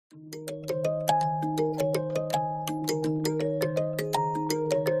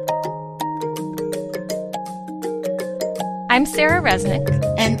I'm Sarah Resnick.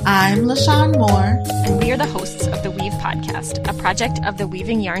 And I'm LaShawn Moore. And we are the hosts of the Weave Podcast, a project of the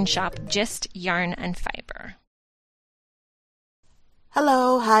weaving yarn shop Gist Yarn and Fiber.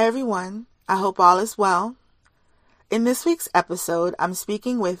 Hello, hi everyone. I hope all is well. In this week's episode, I'm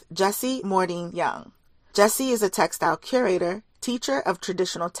speaking with Jessie Mordine Young. Jessie is a textile curator, teacher of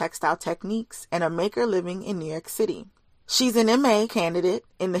traditional textile techniques, and a maker living in New York City. She's an MA candidate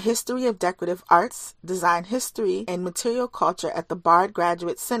in the History of Decorative Arts, Design History, and Material Culture at the Bard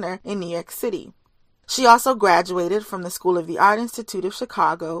Graduate Center in New York City. She also graduated from the School of the Art Institute of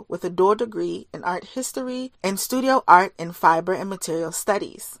Chicago with a dual degree in art history and studio art in fiber and material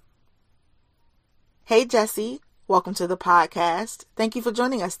studies. Hey, Jessie. Welcome to the podcast. Thank you for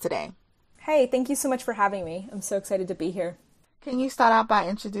joining us today. Hey, thank you so much for having me. I'm so excited to be here. Can you start out by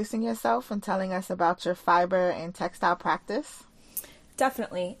introducing yourself and telling us about your fiber and textile practice?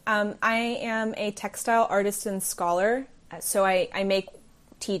 Definitely. I am a textile artist and scholar. So I make,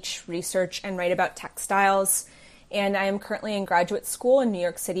 teach, research, and write about textiles. And I am currently in graduate school in New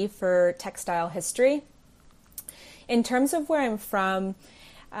York City for textile history. In terms of where I'm from,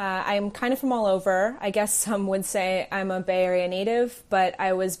 I'm kind of from all over. I guess some would say I'm a Bay Area native, but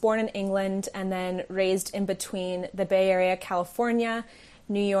I was born in England and then raised in between the Bay Area, California,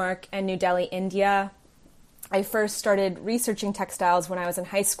 New York, and New Delhi, India. I first started researching textiles when I was in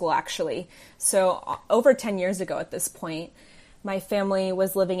high school, actually. So over 10 years ago at this point. My family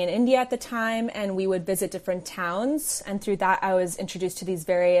was living in India at the time, and we would visit different towns. And through that, I was introduced to these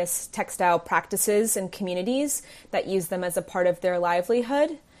various textile practices and communities that use them as a part of their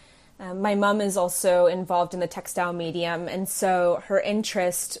livelihood. My mom is also involved in the textile medium, and so her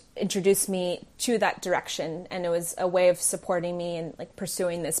interest introduced me to that direction, and it was a way of supporting me and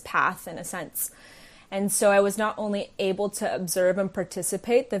pursuing this path in a sense. And so I was not only able to observe and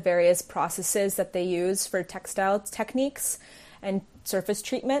participate the various processes that they use for textile techniques and surface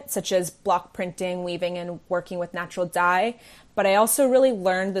treatment, such as block printing, weaving, and working with natural dye, but I also really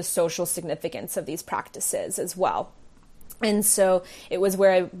learned the social significance of these practices as well. And so it was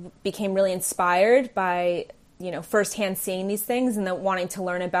where I became really inspired by, firsthand seeing these things and then wanting to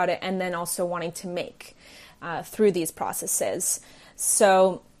learn about it and then also wanting to make through these processes.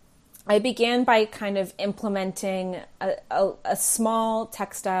 So I began by kind of implementing a small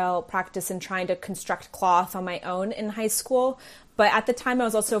textile practice and trying to construct cloth on my own in high school. But at the time, I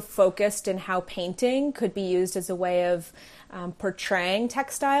was also focused in how painting could be used as a way of portraying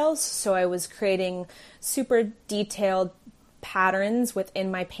textiles. So I was creating super detailed patterns within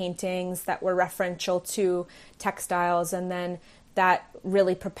my paintings that were referential to textiles. And then that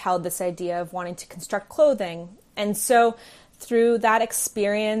really propelled this idea of wanting to construct clothing. And so through that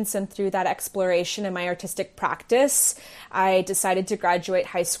experience and through that exploration in my artistic practice, I decided to graduate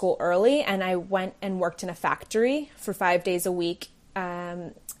high school early, and I went and worked in a factory for 5 days a week.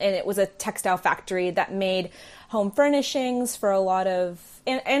 And it was a textile factory that made home furnishings for a lot of,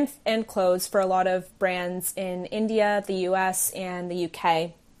 and clothes for a lot of brands in India, the US, and the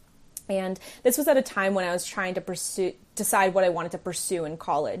UK. And this was at a time when I was trying to decide what I wanted to pursue in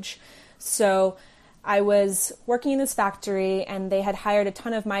college. So I was working in this factory, and they had hired a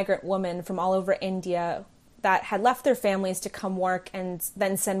ton of migrant women from all over India that had left their families to come work and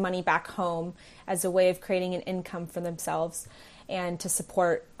then send money back home as a way of creating an income for themselves and to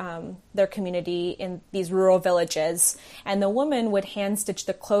support their community in these rural villages. And the woman would hand stitch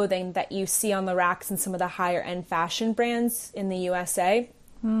the clothing that you see on the racks in some of the higher end fashion brands in the USA.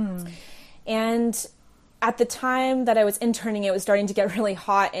 And at the time that I was interning, it was starting to get really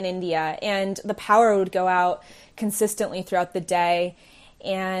hot in India, and the power would go out consistently throughout the day.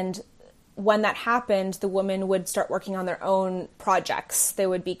 And when that happened, the women would start working on their own projects. They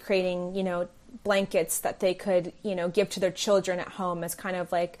would be creating, blankets that they could, give to their children at home as kind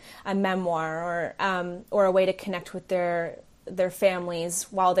of like a memoir or a way to connect with their families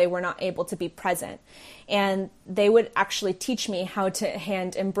while they were not able to be present. And they would actually teach me how to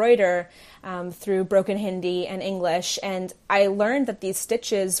hand embroider through broken Hindi and English. And I learned that these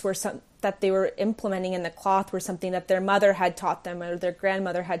stitches were that they were implementing in the cloth were something that their mother had taught them or their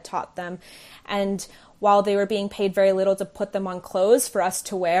grandmother had taught them. And while they were being paid very little to put them on clothes for us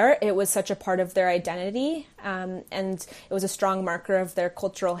to wear, it was such a part of their identity. And it was a strong marker of their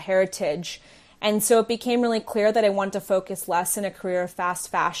cultural heritage. And so it became really clear that I wanted to focus less in a career of fast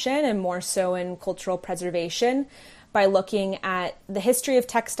fashion and more so in cultural preservation by looking at the history of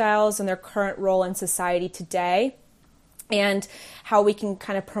textiles and their current role in society today and how we can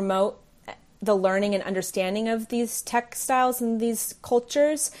kind of promote the learning and understanding of these textiles and these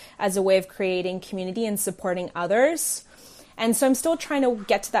cultures as a way of creating community and supporting others. And so I'm still trying to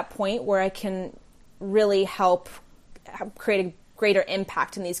get to that point where I can really help create a greater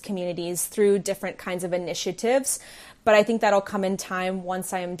impact in these communities through different kinds of initiatives. But I think that'll come in time.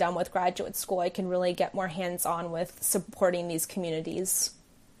 Once I am done with graduate school, I can really get more hands-on with supporting these communities.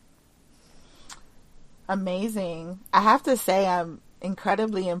 Amazing. I have to say I'm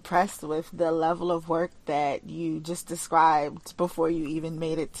incredibly impressed with the level of work that you just described before you even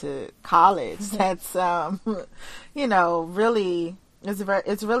made it to college. That's, really,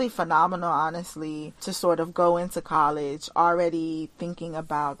 it's really phenomenal, honestly, to sort of go into college already thinking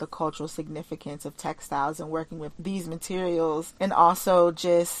about the cultural significance of textiles and working with these materials, and also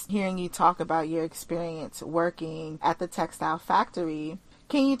just hearing you talk about your experience working at the textile factory.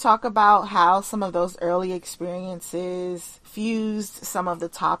 Can you talk about how some of those early experiences fused some of the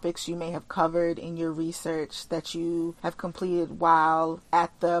topics you may have covered in your research that you have completed while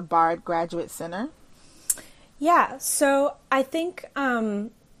at the Bard Graduate Center? Yeah, so I think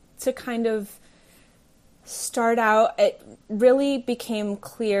to kind of start out, it really became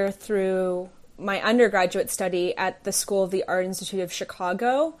clear through my undergraduate study at the School of the Art Institute of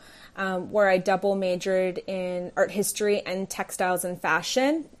Chicago, where I double majored in art history and textiles and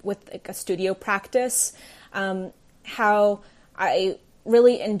fashion with like a studio practice, how I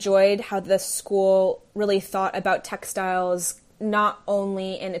really enjoyed how the school really thought about textiles not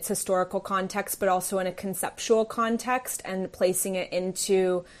only in its historical context, but also in a conceptual context and placing it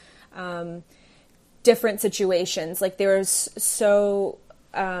into different situations. Like they were so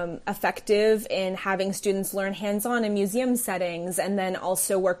effective in having students learn hands-on in museum settings, and then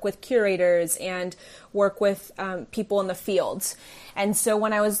also work with curators and work with people in the fields. And so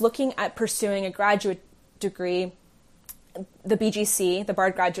when I was looking at pursuing a graduate degree, the BGC, the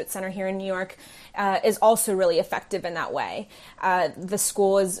Bard Graduate Center here in New York, is also really effective in that way. The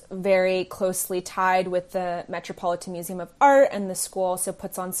school is very closely tied with the Metropolitan Museum of Art, and the school also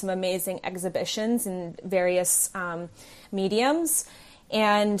puts on some amazing exhibitions in various mediums.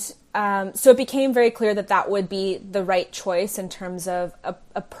 And so it became very clear that that would be the right choice in terms of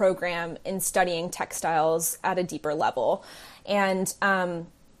a program in studying textiles at a deeper level. And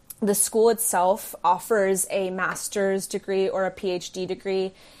the school itself offers a master's degree or a PhD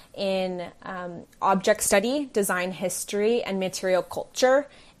degree in object study, design history, and material culture.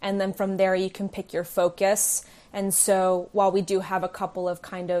 And then from there, you can pick your focus. And so while we do have a couple of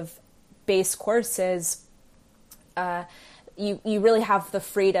kind of base courses, you really have the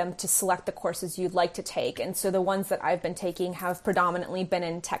freedom to select the courses you'd like to take. And so the ones that I've been taking have predominantly been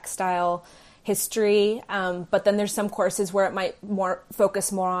in textile history, but then there's some courses where it might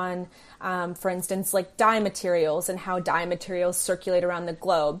focus more on, for instance, like dye materials and how dye materials circulate around the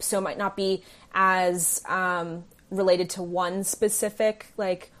globe. So it might not be as related to one specific,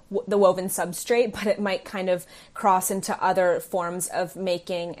 like the woven substrate, but it might kind of cross into other forms of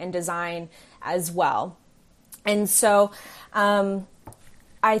making and design as well. And so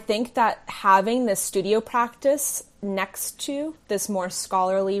I think that having this studio practice next to this more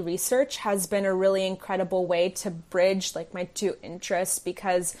scholarly research has been a really incredible way to bridge like my two interests,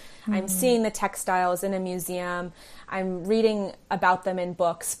 because I'm seeing the textiles in a museum, I'm reading about them in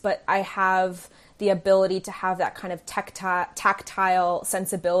books, but I have the ability to have that kind of tactile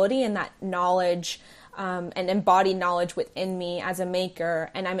sensibility and that knowledge and embodied knowledge within me as a maker,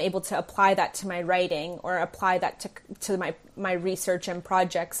 and I'm able to apply that to my writing or apply that to my research and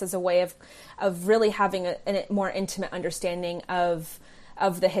projects as a way of really having a more intimate understanding of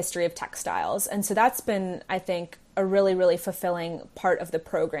the history of textiles. And so that's been, I think, a really, really fulfilling part of the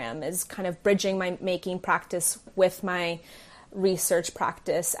program, is kind of bridging my making practice with my research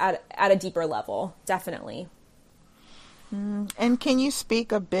practice at a deeper level, definitely. And can you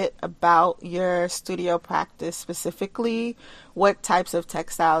speak a bit about your studio practice specifically? What types of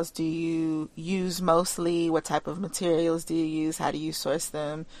textiles do you use mostly? What type of materials do you use? How do you source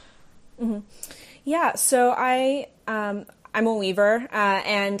them? Mm-hmm. Yeah, so I'm a weaver,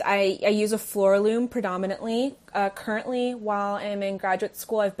 and I use a floor loom predominantly. Currently, while I'm in graduate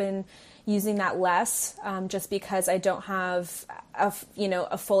school, I've been using that less, just because I don't have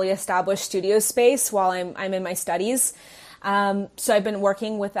a fully established studio space while I'm in my studies. So I've been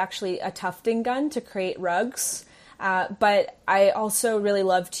working with actually a tufting gun to create rugs, but I also really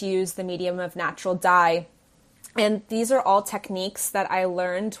love to use the medium of natural dye. And these are all techniques that I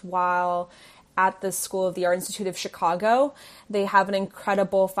learned while at the School of the Art Institute of Chicago. They have an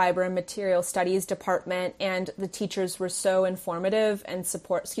incredible fiber and material studies department, and the teachers were so informative and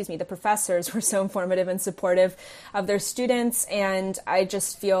the professors were so informative and supportive of their students. And I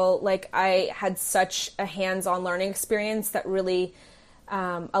just feel like I had such a hands-on learning experience that really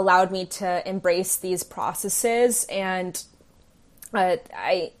allowed me to embrace these processes. And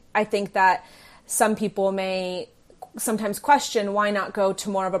I think that some people may sometimes question why not go to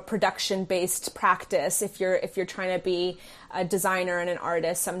more of a production-based practice if you're trying to be a designer and an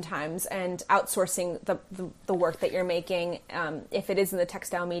artist sometimes, and outsourcing the work that you're making if it is in the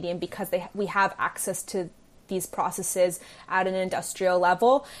textile medium, because we have access to these processes at an industrial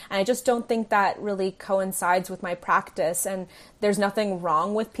level. And I just don't think that really coincides with my practice. And there's nothing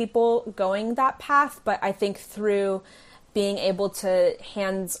wrong with people going that path, but I think through being able to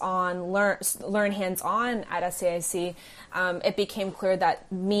learn hands-on at SAIC, it became clear that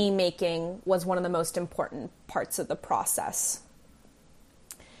me making was one of the most important parts of the process.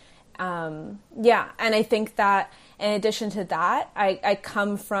 And I think that in addition to that, I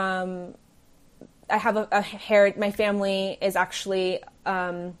come from, I have my family is actually,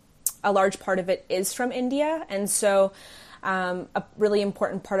 a large part of it is from India. And so a really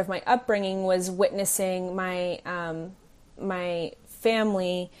important part of my upbringing was witnessing my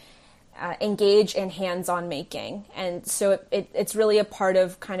family engage in hands-on making. And so it's really a part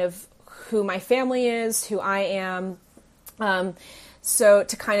of kind of who my family is, who I am. So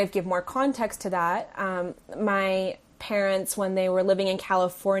to kind of give more context to that, my parents, when they were living in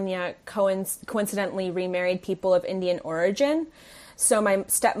California, coincidentally remarried people of Indian origin. So my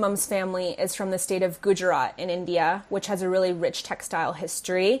stepmom's family is from the state of Gujarat in India, which has a really rich textile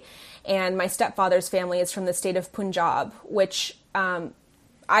history. And my stepfather's family is from the state of Punjab, which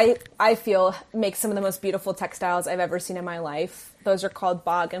I feel makes some of the most beautiful textiles I've ever seen in my life. Those are called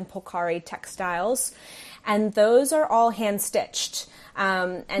Bagh and Polkari textiles. And those are all hand-stitched.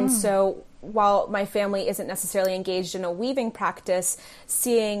 So while my family isn't necessarily engaged in a weaving practice,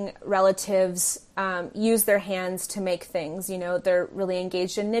 seeing relatives use their hands to make things, they're really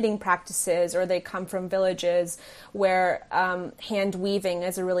engaged in knitting practices, or they come from villages where hand weaving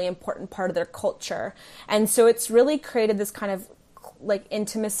is a really important part of their culture. And so it's really created this kind of like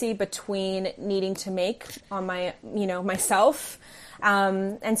intimacy between needing to make on my, myself.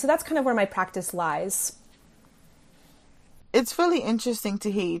 And so that's kind of where my practice lies. It's really interesting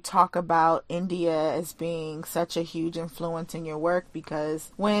to hear you talk about India as being such a huge influence in your work,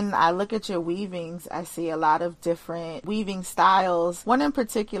 because when I look at your weavings, I see a lot of different weaving styles. One in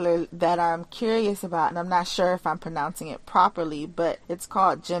particular that I'm curious about, and I'm not sure if I'm pronouncing it properly, but it's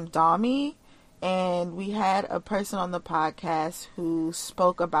called Jamdami. And we had a person on the podcast who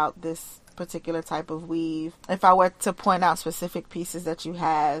spoke about this particular type of weave. If I were to point out specific pieces that you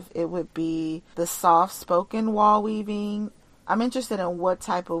have, it would be the soft spoken wall weaving. I'm interested in what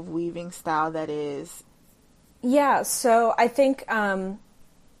type of weaving style that is. Yeah, so I think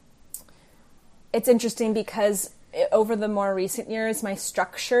it's interesting because over the more recent years, my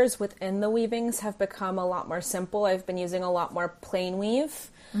structures within the weavings have become a lot more simple. I've been using a lot more plain weave,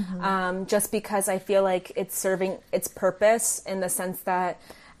 just because I feel like it's serving its purpose, in the sense that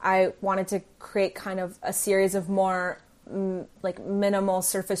I wanted to create kind of a series of more like minimal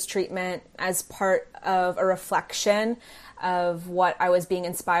surface treatment as part of a reflection of what I was being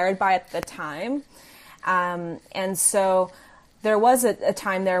inspired by at the time. And so there was a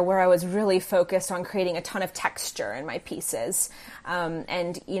time there where I was really focused on creating a ton of texture in my pieces,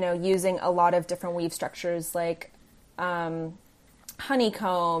 and, using a lot of different weave structures like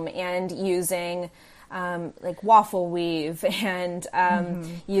honeycomb, and using like waffle weave, and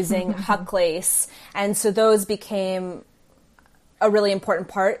using huck lace. And so those became a really important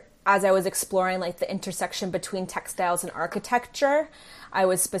part as I was exploring like the intersection between textiles and architecture. I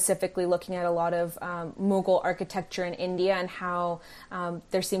was specifically looking at a lot of Mughal architecture in India, and how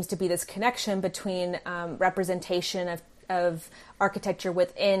there seems to be this connection between representation of architecture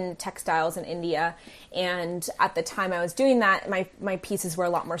within textiles in India. And at the time I was doing that, my pieces were a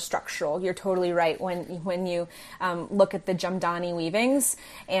lot more structural. You're totally right when you look at the Jamdani weavings,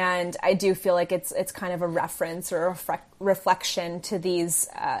 and I do feel like it's kind of a reference or a reflection to these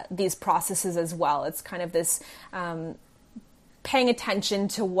processes as well. It's kind of this paying attention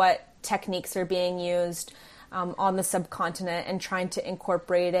to what techniques are being used on the subcontinent, and trying to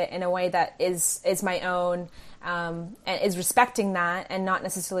incorporate it in a way that is my own, and is respecting that, and not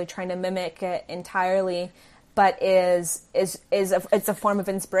necessarily trying to mimic it entirely, but it's a form of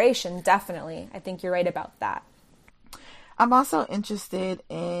inspiration. Definitely, I think you're right about that. I'm also interested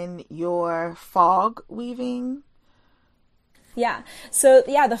in your fog weaving. Yeah. So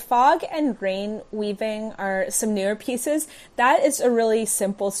the fog and rain weaving are some newer pieces. That is a really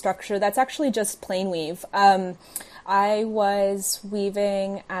simple structure. That's actually just plain weave. I was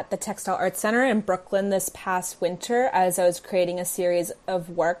weaving at the Textile Arts Center in Brooklyn this past winter as I was creating a series of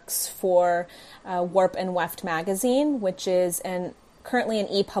works for Warp and Weft magazine, which is currently an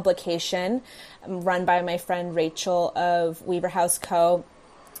e-publication run by my friend Rachel of Weaver House Co.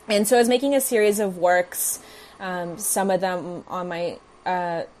 And so I was making a series of works Some of them on my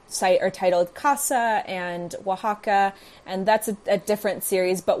site are titled Casa and Oaxaca, and that's a different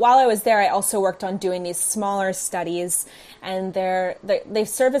series. But while I was there, I also worked on doing these smaller studies, and they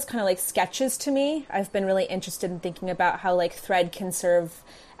serve as kind of like sketches to me. I've been really interested in thinking about how like thread can serve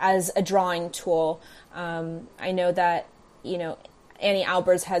as a drawing tool. I know that, Annie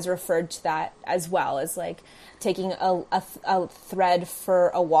Albers has referred to that as well as like taking a thread for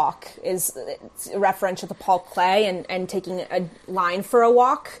a walk is referential to Paul Klee and taking a line for a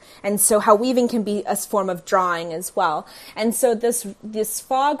walk. And so how weaving can be a form of drawing as well. And so this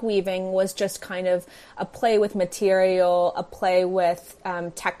fog weaving was just kind of a play with material, a play with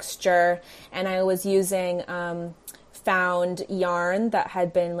texture. And I was using found yarn that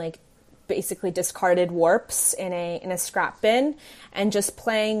had been like basically discarded warps in a scrap bin, and just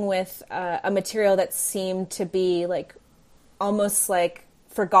playing with a material that seemed to be like almost like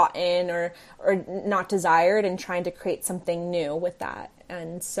forgotten or not desired, and trying to create something new with that.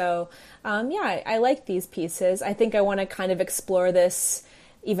 And so I like these pieces. I think I want to kind of explore this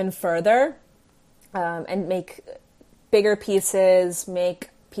even further, and make bigger pieces, make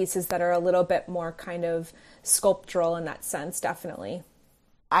pieces that are a little bit more kind of sculptural in that sense, definitely.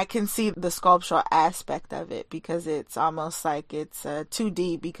 I can see the sculptural aspect of it because it's almost like it's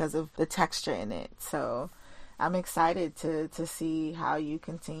 2D because of the texture in it. So I'm excited to see how you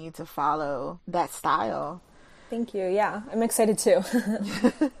continue to follow that style. Thank you. Yeah, I'm excited too.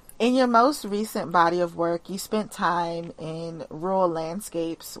 In your most recent body of work, you spent time in rural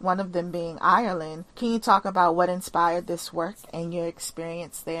landscapes, one of them being Ireland. Can you talk about what inspired this work and your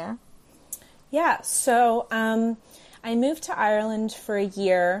experience there? Yeah, so I moved to Ireland for a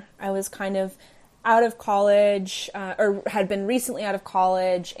year. I was kind of out of college, or had been recently out of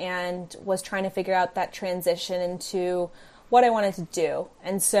college, and was trying to figure out that transition into what I wanted to do.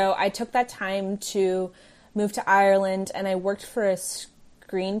 And so I took that time to move to Ireland, and I worked for a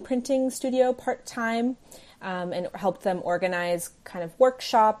screen printing studio part-time, and helped them organize kind of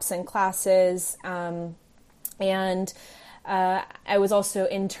workshops and classes. I was also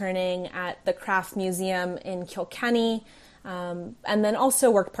interning at the Craft Museum in Kilkenny, and then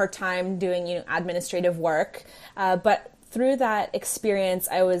also worked part-time doing, administrative work. But through that experience,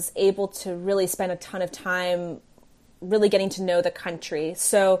 I was able to really spend a ton of time really getting to know the country.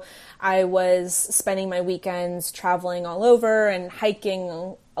 So I was spending my weekends traveling all over and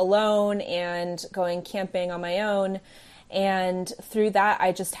hiking alone and going camping on my own. And through that,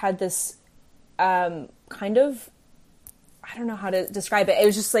 I just had this kind of, I don't know how to describe it. It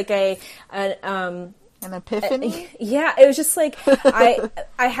was just like an epiphany? Yeah, it was just like I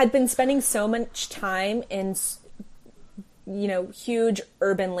had been spending so much time in, huge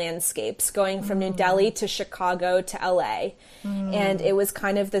urban landscapes, going from New Delhi to Chicago to LA. And it was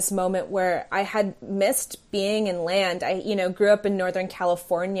kind of this moment where I had missed being in land. I, grew up in Northern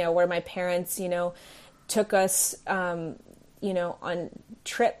California, where my parents, took us, on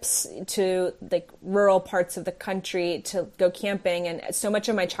trips to like rural parts of the country to go camping. And so much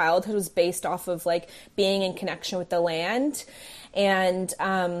of my childhood was based off of like being in connection with the land. And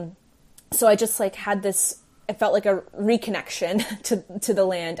so I just like had this, it felt like a reconnection to the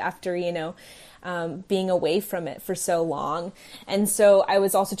land after, being away from it for so long. And so I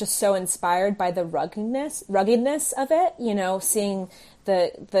was also just so inspired by the ruggedness of it, seeing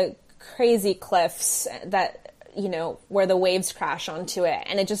the crazy cliffs that, where the waves crash onto it.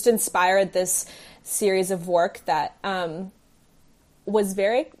 And it just inspired this series of work that was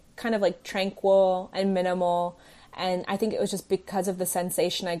very kind of like tranquil and minimal. And I think it was just because of the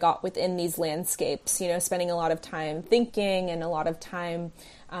sensation I got within these landscapes, spending a lot of time thinking and a lot of time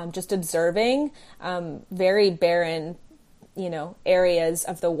just observing very barren, areas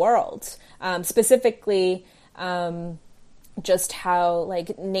of the world. Specifically, just how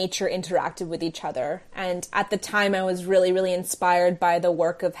like nature interacted with each other. And at the time I was really, really inspired by the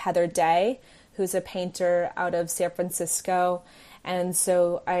work of Heather Day, who's a painter out of San Francisco. And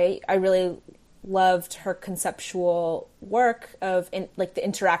so I really loved her conceptual work of like the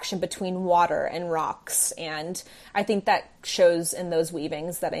interaction between water and rocks. And I think that shows in those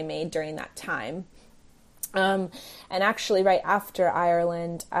weavings that I made during that time. And actually right after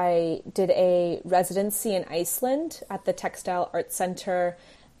Ireland, I did a residency in Iceland at the Textile Art Center.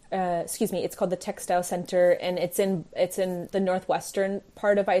 It's called the Textile Center, and it's in the northwestern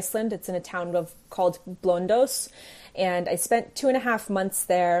part of Iceland. It's in a town called Blönduós. And I spent 2.5 months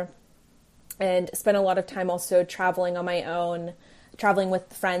there and spent a lot of time also traveling on my own, traveling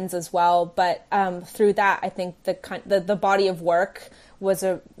with friends as well. But through that, I think the body of work was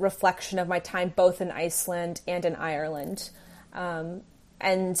a reflection of my time both in Iceland and in Ireland.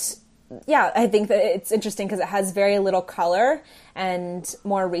 And yeah, I think that it's interesting because it has very little color, and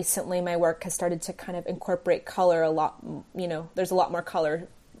more recently my work has started to kind of incorporate color a lot. There's a lot more color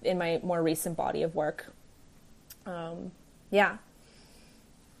in my more recent body of work. Yeah.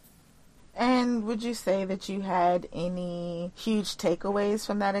 And would you say that you had any huge takeaways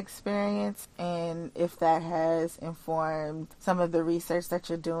from that experience, and if that has informed some of the research that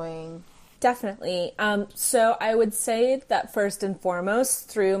you're doing? Definitely. So I would say that first and foremost,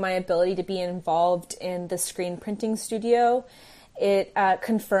 through my ability to be involved in the screen printing studio, it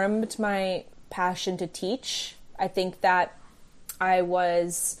confirmed my passion to teach. I think that I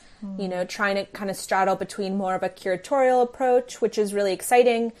was, trying to kind of straddle between more of a curatorial approach, which is really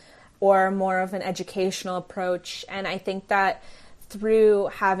exciting, or more of an educational approach. And I think that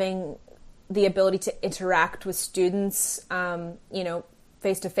through having the ability to interact with students,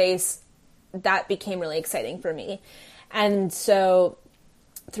 face to face, that became really exciting for me. And so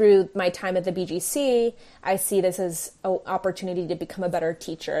through my time at the BGC, I see this as an opportunity to become a better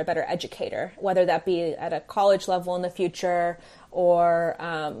teacher, a better educator, whether that be at a college level in the future or,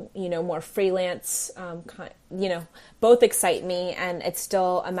 more freelance, both excite me. And it's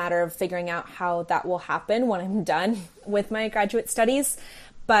still a matter of figuring out how that will happen when I'm done with my graduate studies.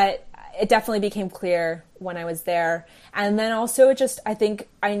 But it definitely became clear when I was there. And then also I think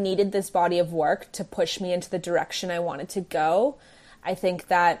I needed this body of work to push me into the direction I wanted to go. I think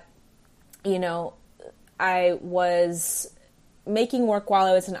that, I was making work while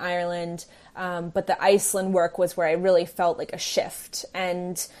I was in Ireland, but the Iceland work was where I really felt like a shift.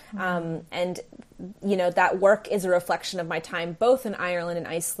 And that work is a reflection of my time, both in Ireland and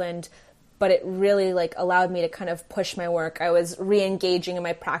Iceland, but it really allowed me to kind of push my work. I was re-engaging in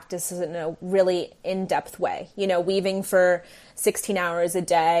my practices in a really in-depth way, weaving for 16 hours a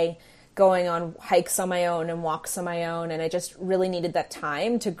day, going on hikes on my own and walks on my own. And I just really needed that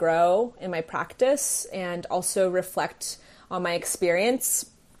time to grow in my practice and also reflect on my experience.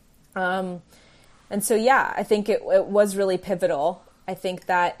 And so, yeah, I think it was really pivotal. I think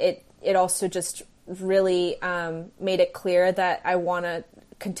that it also just really made it clear that I want to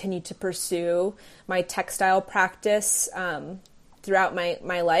continue to pursue my textile practice throughout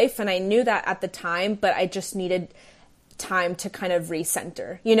my life. And I knew that at the time, but I just needed time to kind of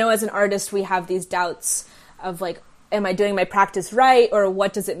recenter. As an artist, we have these doubts of am I doing my practice right? Or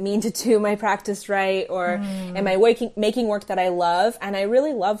what does it mean to do my practice right? Or am I making work that I love? And I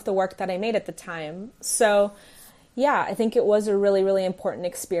really loved the work that I made at the time. So yeah, I think it was a really, really important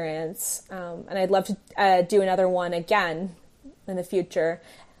experience. And I'd love to do another one again in the future.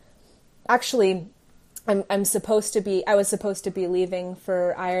 Actually, I was supposed to be leaving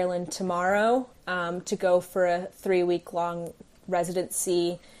for Ireland tomorrow to go for a 3-week-long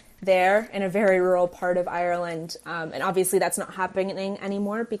residency there in a very rural part of Ireland. And obviously that's not happening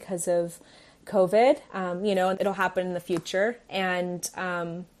anymore because of COVID. It'll happen in the future. And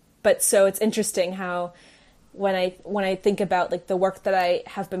but so it's interesting how when I think about the work that I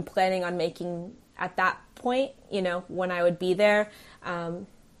have been planning on making at that point, when I would be there,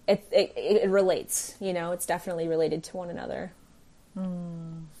 it relates, it's definitely related to one another.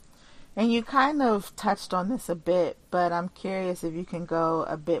 And you kind of touched on this a bit, but I'm curious if you can go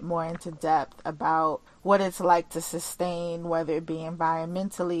a bit more into depth about what it's like to sustain, whether it be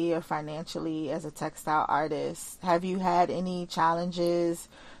environmentally or financially, as a textile artist. Have you had any challenges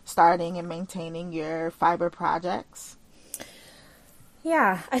starting and maintaining your fiber projects?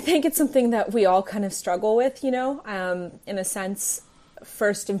 Yeah, I think it's something that we all kind of struggle with, in a sense.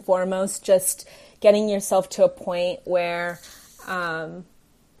 First and foremost, just getting yourself to a point where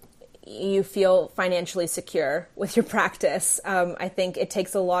you feel financially secure with your practice. I think it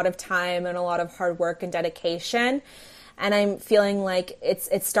takes a lot of time and a lot of hard work and dedication. And I'm feeling like it's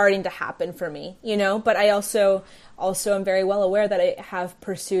starting to happen for me, but I also am very well aware that I have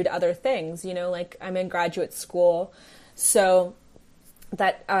pursued other things, I'm in graduate school. So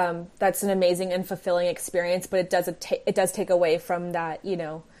that's an amazing and fulfilling experience, but it does take away from that,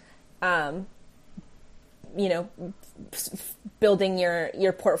 building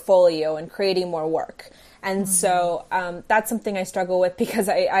your portfolio and creating more work. And so that's something I struggle with because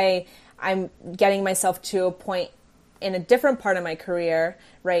I'm getting myself to a point in a different part of my career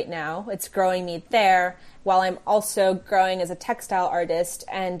right now. It's growing me there while I'm also growing as a textile artist,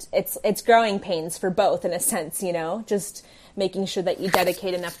 and it's growing pains for both in a sense, just making sure that you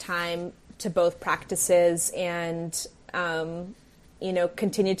dedicate enough time to both practices and,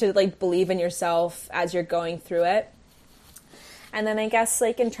 continue to believe in yourself as you're going through it. And then I guess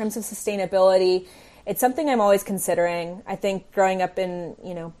in terms of sustainability, it's something I'm always considering. I think growing up in,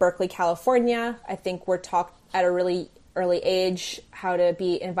 Berkeley, California, I think we're taught at a really early age, how to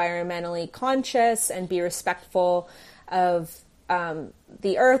be environmentally conscious and be respectful of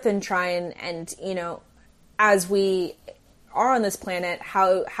the earth, and try and as we are on this planet,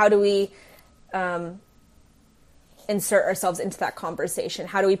 how do we insert ourselves into that conversation?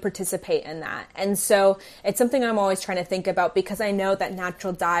 How do we participate in that? And so it's something I'm always trying to think about, because I know that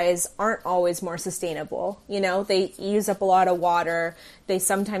natural dyes aren't always more sustainable. They use up a lot of water. They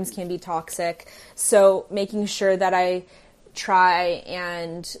sometimes can be toxic. So making sure that I try,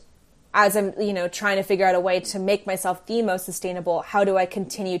 and as I'm, trying to figure out a way to make myself the most sustainable, how do I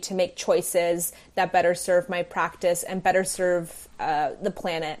continue to make choices that better serve my practice and better serve the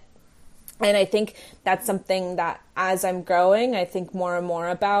planet? And I think that's something that, as I'm growing, I think more and more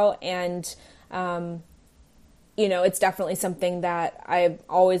about. And, it's definitely something that I'm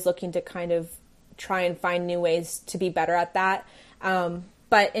always looking to kind of try and find new ways to be better at that.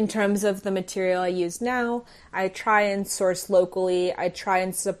 But in terms of the material I use now, I try and source locally. I try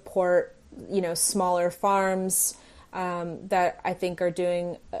and support, smaller farms that I think are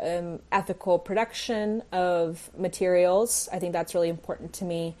doing ethical production of materials. I think that's really important to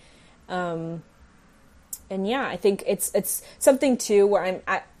me. And yeah, I think it's something too where I'm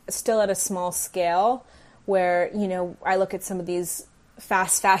still at a small scale, where, I look at some of these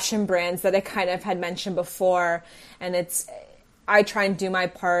fast fashion brands that I kind of had mentioned before, and I try and do my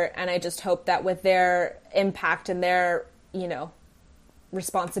part, and I just hope that with their impact and their,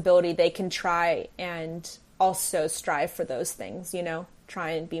 responsibility, they can try and also strive for those things,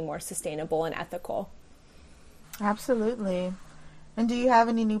 try and be more sustainable and ethical. Absolutely. And do you have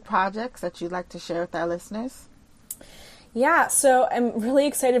any new projects that you'd like to share with our listeners? Yeah, so I'm really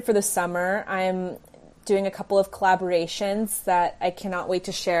excited for the summer. I'm doing a couple of collaborations that I cannot wait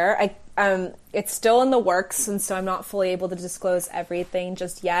to share. It's still in the works, and so I'm not fully able to disclose everything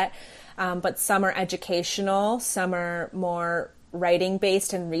just yet. But some are educational, some are more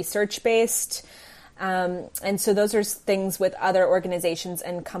writing-based and research-based. And so those are things with other organizations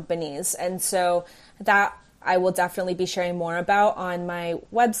and companies. And so that I will definitely be sharing more about on my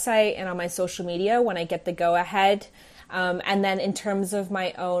website and on my social media when I get the go-ahead. And then in terms of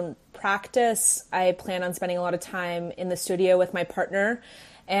my own practice, I plan on spending a lot of time in the studio with my partner,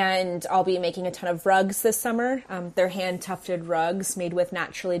 and I'll be making a ton of rugs this summer. They're hand-tufted rugs made with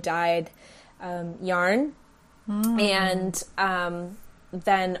naturally dyed yarn. And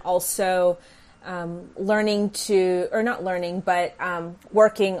then also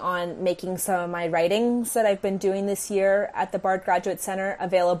working on making some of my writings that I've been doing this year at the Bard Graduate Center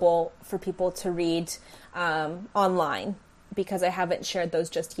available for people to read online, because I haven't shared those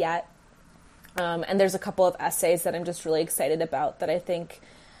just yet. And there's a couple of essays that I'm just really excited about that I think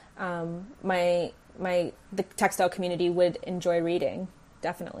the textile community would enjoy reading,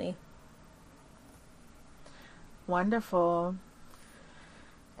 definitely. Wonderful.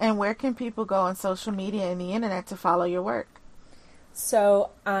 And where can people go on social media and the internet to follow your work?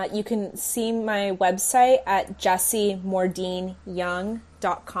 So you can see my website at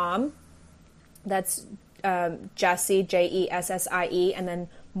jessiemordineyoung.com. That's Jessie, Jessie, and then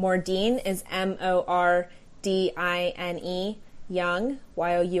Mordine is Mordine, Young,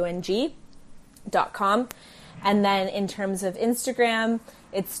 Young.com. And then in terms of Instagram,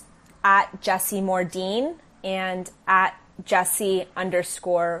 it's at Jessie Mordine and at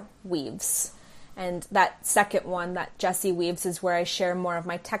Jessie_weaves. And that second one, that Jessie Weaves, is where I share more of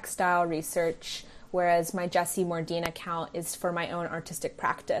my textile research, whereas my Jessie Mordine account is for my own artistic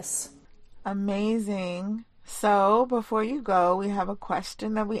practice. Amazing. So before you go, we have a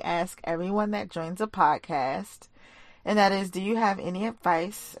question that we ask everyone that joins a podcast, and that is, do you have any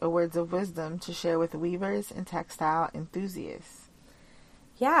advice or words of wisdom to share with weavers and textile enthusiasts?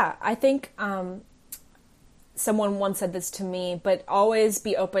 Yeah, I think someone once said this to me, but always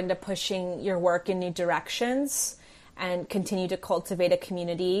be open to pushing your work in new directions and continue to cultivate a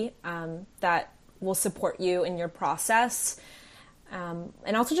community that will support you in your process.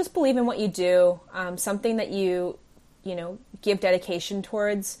 And also just believe in what you do. Something that you give dedication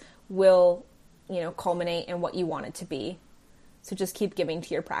towards will, culminate in what you want it to be. So just keep giving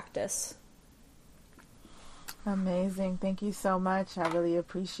to your practice. Amazing. Thank you so much. I really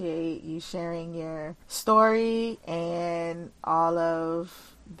appreciate you sharing your story and all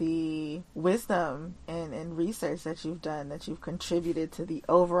of the wisdom and research that you've done, that you've contributed to the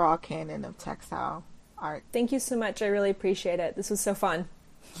overall canon of textile art. Thank you so much. I really appreciate it. This was so fun.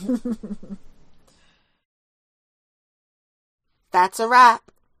 That's a wrap.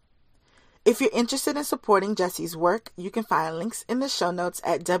 If you're interested in supporting Jessie's work, you can find links in the show notes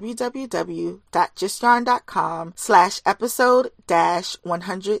at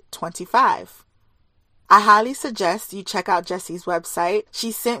www.gistyarn.com/episode-125. I highly suggest you check out Jessie's website.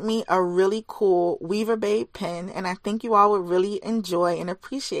 She sent me a really cool Weaver Babe pin, and I think you all would really enjoy and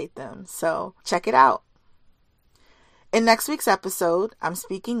appreciate them. So check it out. In next week's episode, I'm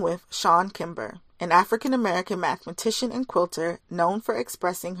speaking with Shawn Kimber, an African-American mathematician and quilter known for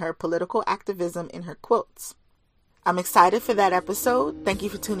expressing her political activism in her quilts. I'm excited for that episode. Thank you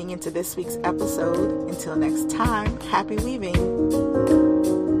for tuning into this week's episode. Until next time, happy weaving.